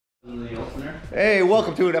Hey,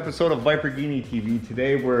 welcome to an episode of Vipergini TV.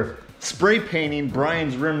 Today we're spray painting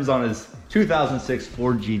Brian's rims on his 2006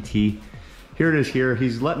 Ford GT. Here it is here.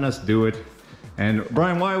 He's letting us do it. And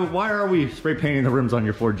Brian, why are we spray painting the rims on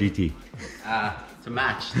your Ford GT? To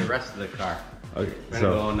match the rest of the car. Okay, we're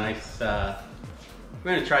gonna go nice. We're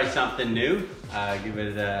gonna try something new. Give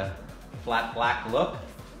it a flat black look.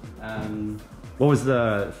 What was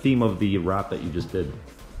the theme of the wrap that you just did?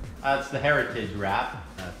 It's the heritage wrap.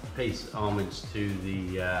 Pays homage to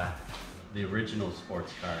the original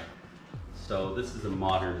sports car. So this is a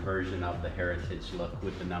modern version of the heritage look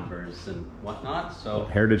with the numbers and whatnot. So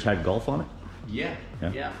Heritage had golf on it?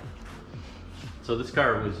 Yeah. So this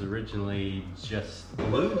car was originally just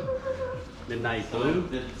blue, midnight blue.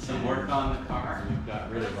 Did some work on the car. We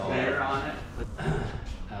got rid of all glare on it.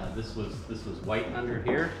 This was white under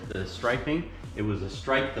here. The striping. It was a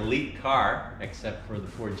striped elite car, except for the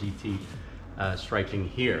Ford GT striping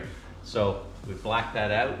here. So we blacked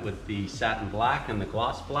that out with the satin black and the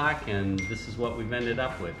gloss black, and this is what we've ended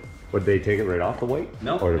up with. Would they take it right off the white?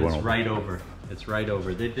 No, it's right over. It's right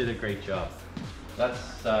over. They did a great job.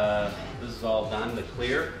 That's this is all done. The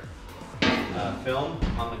clear film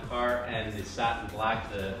on the car and the satin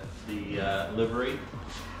black, the livery,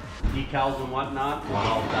 decals and whatnot, were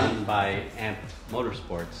all done by Amp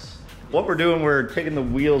Motorsports. What we're doing, we're taking the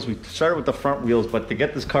wheels. We started with the front wheels, but to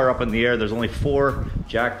get this car up in the air, there's only 4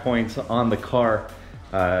 jack points on the car.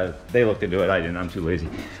 They looked into it, I didn't, I'm too lazy.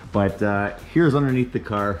 But here's underneath the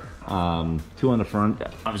car, 2 on the front,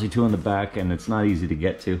 obviously 2 on the back, and it's not easy to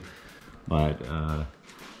get to. But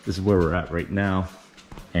this is where we're at right now.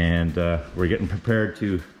 And we're getting prepared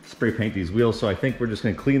to spray paint these wheels. So I think we're just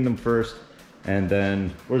gonna clean them first. And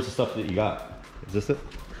then, where's the stuff that you got? Is this it?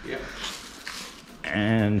 Yep.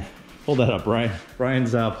 And hold that up, Brian.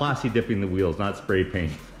 Brian's plasti-dipping the wheels, not spray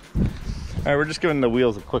paint. All right, we're just giving the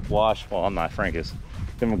wheels a quick wash. Well, I'm not, Frank is.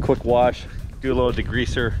 Give them a quick wash, do a little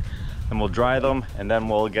degreaser, and we'll dry them, and then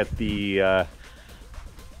we'll get the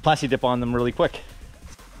plasti-dip on them really quick.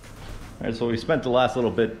 All right, so we spent the last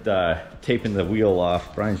little bit taping the wheel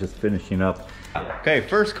off. Brian's just finishing up. Okay,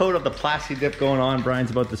 first coat of the plasti-dip going on. Brian's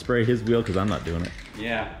about to spray his wheel because I'm not doing it.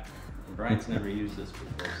 Yeah, Brian's never used this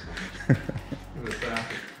before. So.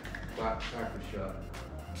 Back shot.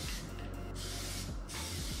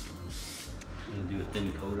 I'm gonna do a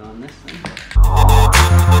thin coat on this thing.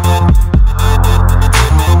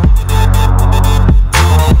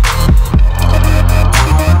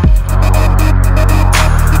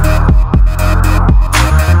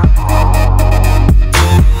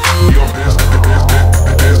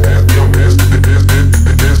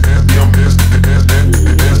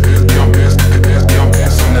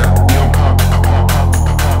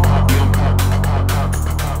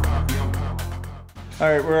 All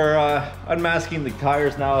right, we're unmasking the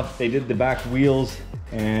tires now. They did the back wheels,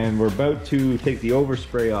 and we're about to take the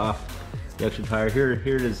overspray off the extra tire. Here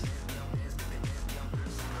it is.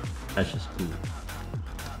 That's just cool.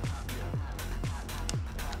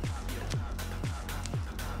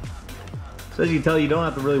 So as you can tell, you don't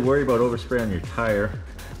have to really worry about overspray on your tire.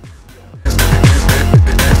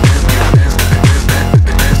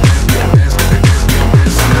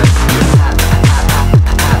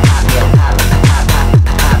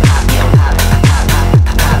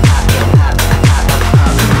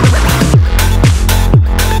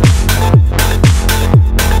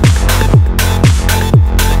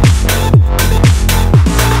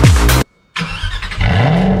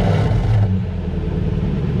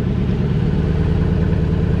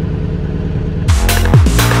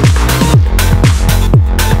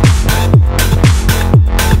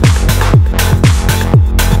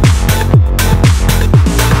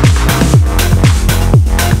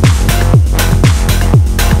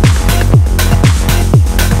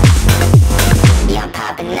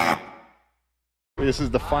 This is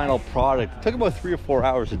the final product. It took about 3 or 4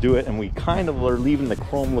 hours to do it, and we kind of are leaving the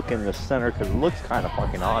chrome look in the center because it looks kind of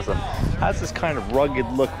fucking awesome. It has this kind of rugged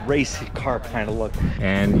look, race car kind of look,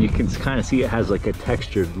 and you can kind of see it has like a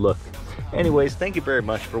textured look. Anyways, thank you very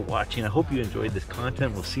much for watching. I hope you enjoyed this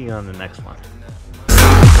content. We'll see you on the next one.